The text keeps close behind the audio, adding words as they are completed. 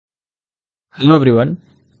Hello everyone,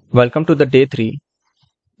 welcome to the day 3.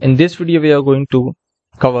 In this video we are going to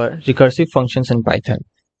cover recursive functions in Python.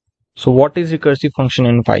 So what is recursive function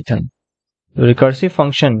in Python? Recursive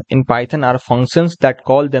function in Python are functions that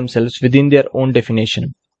call themselves within their own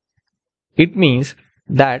definition. It means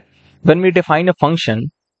that when we define a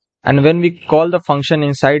function and when we call the function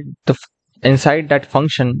inside that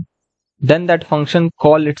function, then that function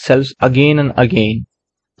call itself again and again.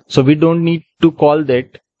 So we don't need to call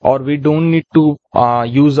that, or we don't need to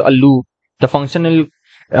use a loop. The function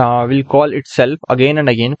will call itself again and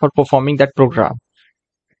again for performing that program.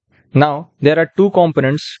 Now there are two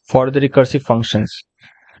components for the recursive functions.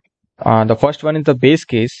 The first one is the base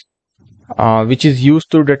case, which is used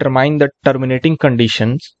to determine the terminating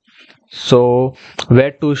conditions. So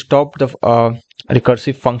where to stop the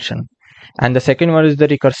recursive function. And the second one is the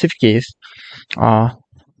recursive case.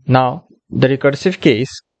 Now the recursive case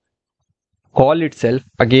call itself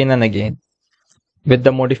again and again with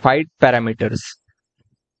the modified parameters.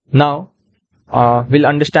 Now we'll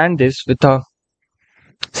understand this with a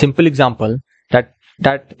simple example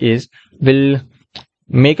that is we'll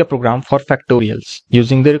make a program for factorials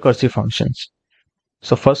using the recursive functions.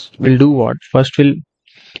 So first we'll do what? First we'll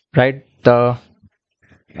write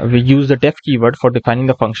we use the def keyword for defining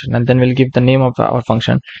the function, and then we'll give the name of our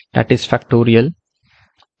function, that is factorial,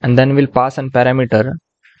 and then we'll pass an parameter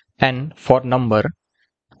n for number,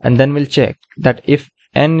 and then we'll check that if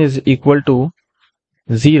n is equal to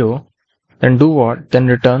 0, then do what? Then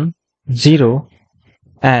return 0,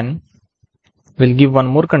 and we'll give one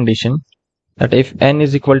more condition, that if n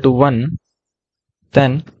is equal to 1,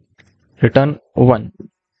 then return 1,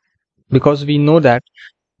 because we know that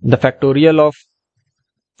the factorial of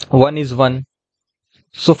 1 is 1.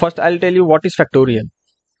 So first I'll tell you what is factorial.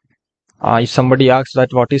 If somebody asks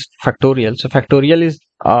that what is factorial, so factorial is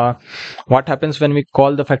what happens when we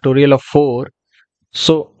call the factorial of 4.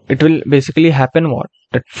 So it will basically happen what?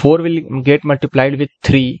 That 4 will get multiplied with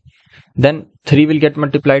 3, then 3 will get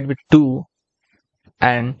multiplied with 2,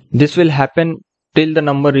 and this will happen till the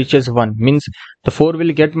number reaches 1. Means the 4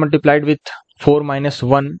 will get multiplied with 4 minus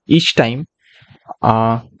 1 each time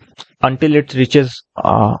until it reaches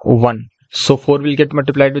 1. So 4 will get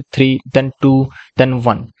multiplied with 3, then 2, then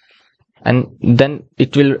 1. And then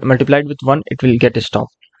it will multiplied with 1, it will get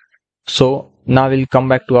stopped. So now we'll come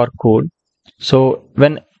back to our code. So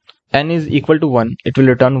when n is equal to 1, it will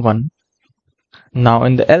return 1. Now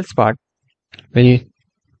in the else part, we'll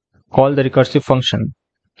call the recursive function.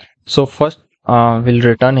 So first we'll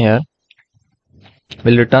return here,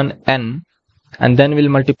 we'll return n, and then we'll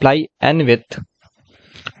multiply n with,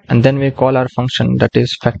 and then we'll call our function, that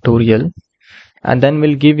is factorial, and then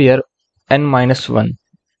we'll give here n minus 1.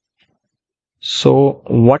 So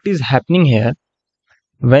what is happening here,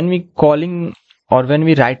 when we calling or when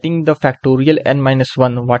we writing the factorial n minus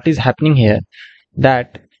 1, what is happening here,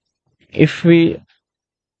 that if we,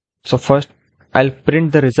 so first I'll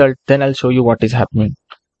print the result, then I'll show you what is happening.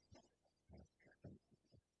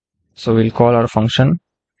 So we'll call our function,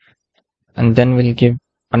 and then we'll give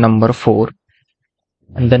a number 4,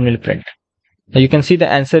 and then we'll print. Now you can see the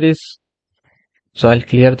answer is, so I'll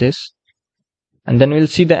clear this, and then we'll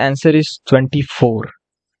see the answer is 24.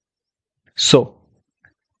 So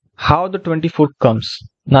how the 24 comes?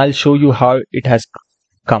 Now I'll show you how it has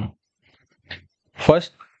come.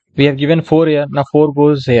 First we have given 4 here, now 4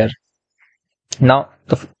 goes here. Now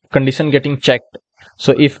the condition getting checked.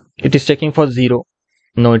 So if it is checking for 0,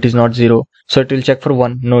 no, it is not 0. So it will check for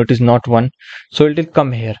 1, no, it is not 1. So it will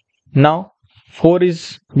come here. Now 4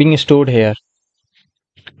 is being stored here.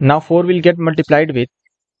 Now 4 will get multiplied with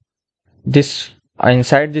this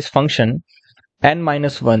inside this function n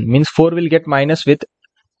minus 1, means 4 will get minus with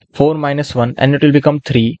 4 minus 1, and it will become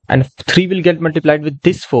 3, and 3 will get multiplied with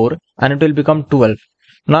this 4, and it will become 12.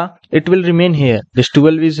 Now it will remain here, this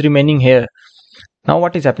 12 is remaining here. Now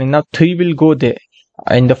what is happening? Now 3 will go there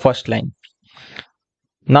in the first line.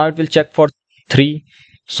 Now it will check for 3,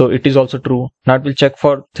 so it is also true. Now it will check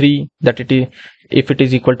for 3, that it is, if it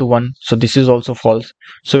is equal to 1, so this is also false.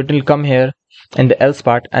 So it will come here in the else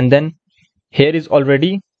part, and then here is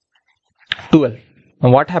already 12. Now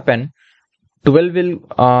what happened? 12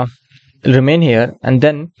 will remain here, and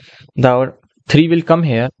then the 3 will come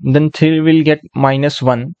here, then 3 will get minus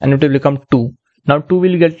 1, and it will become 2. Now 2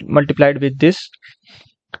 will get multiplied with this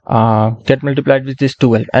 12,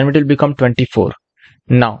 and it will become 24.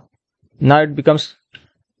 Now it becomes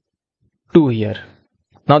 2 here.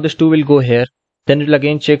 Now this 2 will go here, then it will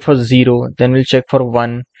again check for 0, then we'll check for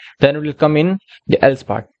 1, then it will come in the else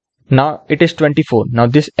part. Now it is 24. Now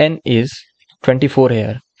this n is 24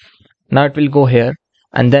 here. Now it will go here,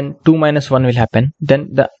 and then 2 minus 1 will happen. Then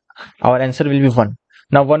the our answer will be 1.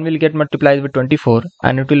 Now 1 will get multiplied with 24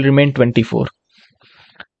 and it will remain 24.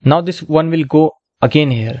 Now this 1 will go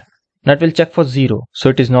again here. Now it will check for 0. So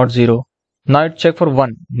it is not 0. Now it check for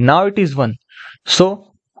 1. Now it is 1.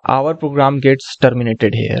 So our program gets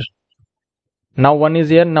terminated here. Now 1 is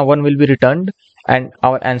here. Now 1 will be returned and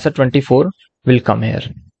our answer 24 will come here.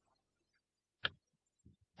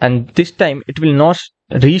 And this time it will not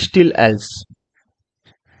reach till else.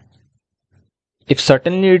 If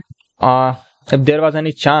certainly if there was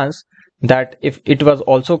any chance that if it was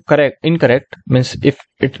also incorrect, means if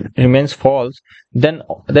it remains false, then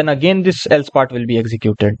again this else part will be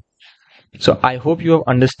executed. So I hope you have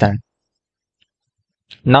understand.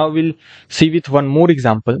 Now we'll see with one more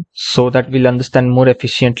example so that we'll understand more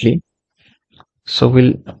efficiently. So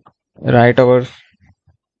we'll write our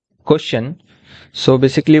question. So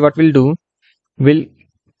basically what we'll do, we'll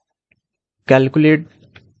calculate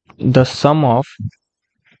the sum of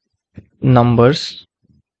numbers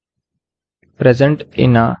present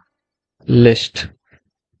in a list.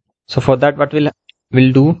 So for that what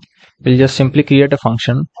we'll do, we'll just simply create a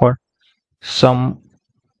function for sum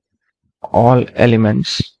all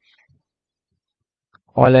elements,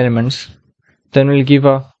 then we'll give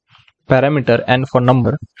a parameter n for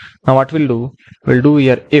number. Now what we'll do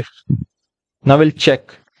here if. Now we'll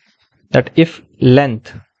check that if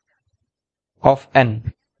length of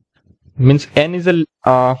n, means n is a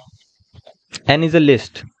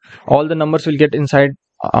list, all the numbers will get inside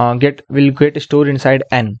get stored inside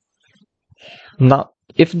n. Now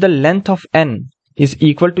if the length of n is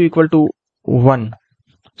equal to 1,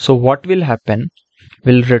 so what will happen,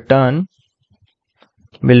 we'll return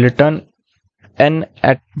n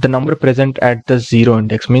at the number present at the 0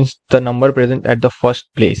 index, means the number present at the first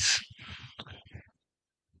place.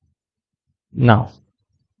 Now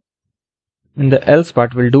in the else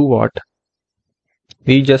part we'll do what,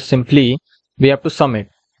 we have to sum it.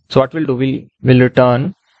 So what we'll do, we'll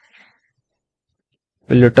return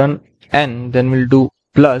n, then we'll do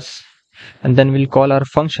plus, and then we'll call our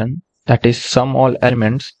function, that is sum all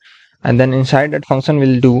elements, and then inside that function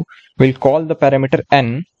we'll call the parameter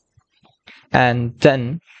n, and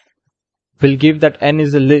then we'll give that n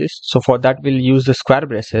is a list. So for that we'll use the square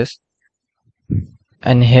braces,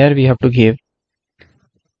 and here we have to give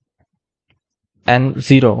n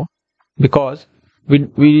 0 because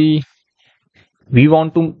we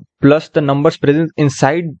want to plus the numbers present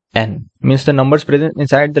inside n, means the numbers present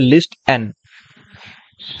inside the list n.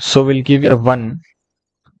 So we'll give a 1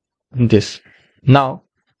 in this. Now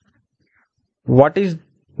what does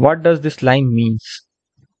this line means?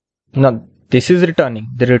 Now this is returning,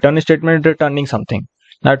 the return statement is returning something.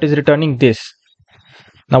 Now it is returning this.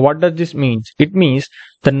 Now what does this mean? It means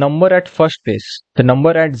the number at first place, the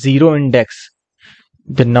number at 0 index,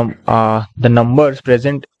 the numbers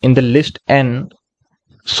present in the list n.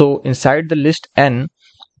 So inside the list n,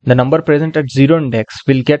 the number present at 0 index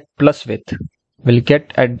will get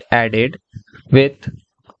added with,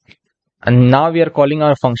 and now we are calling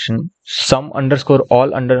our function sum underscore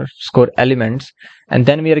all underscore elements, and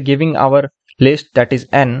then we are giving our list, that is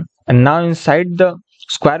n. And now inside the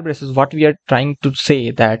square braces what we are trying to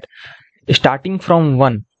say, that starting from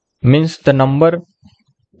 1 means the number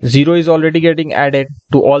 0 is already getting added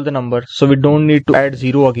to all the numbers, so we don't need to add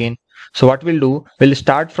 0 again. So what we'll do, we'll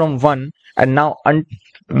start from 1, and now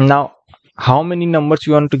how many numbers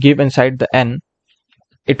you want to give inside the n,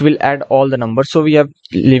 it will add all the numbers. So we are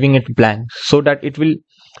leaving it blank so that it will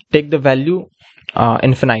take the value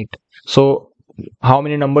infinite. So how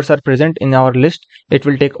many numbers are present in our list, it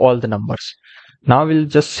will take all the numbers. Now we'll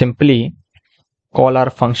just simply call our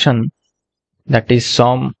function, that is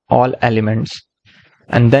sum all elements,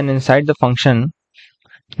 and then inside the function,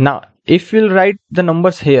 now if we'll write the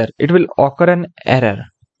numbers here, it will occur an error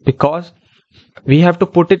because we have to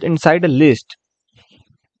put it inside a list,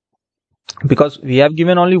 because we have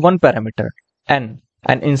given only one parameter n,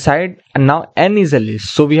 and inside, and now n is a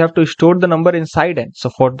list, so we have to store the number inside n. So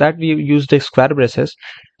for that we use the square braces,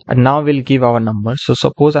 and now we'll give our number. So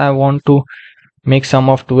suppose I want to make sum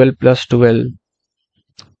of 12 plus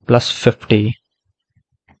 50.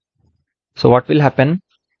 So what will happen,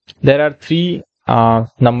 there are 3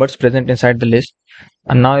 numbers present inside the list,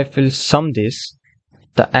 and now if we'll sum this,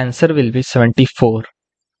 the answer will be 74,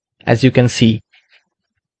 as you can see,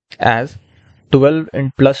 as 12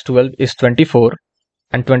 and plus 12 is 24,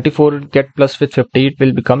 and 24 get plus with 50, it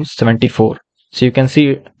will become 74. So you can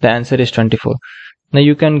see the answer is 24. Now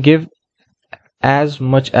you can give as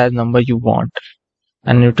much as number you want,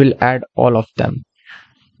 and it will add all of them,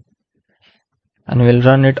 and we'll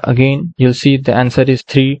run it again. You'll see the answer is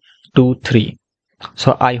 323.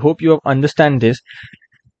 So I hope you have understand this.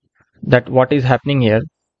 that what is happening here,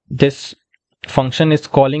 this function is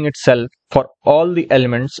calling itself for all the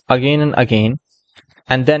elements again and again,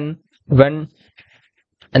 and then when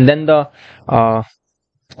the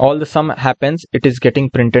all the sum happens, it is getting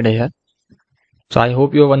printed here. So I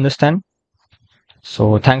hope you understand.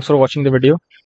 So thanks for watching the video.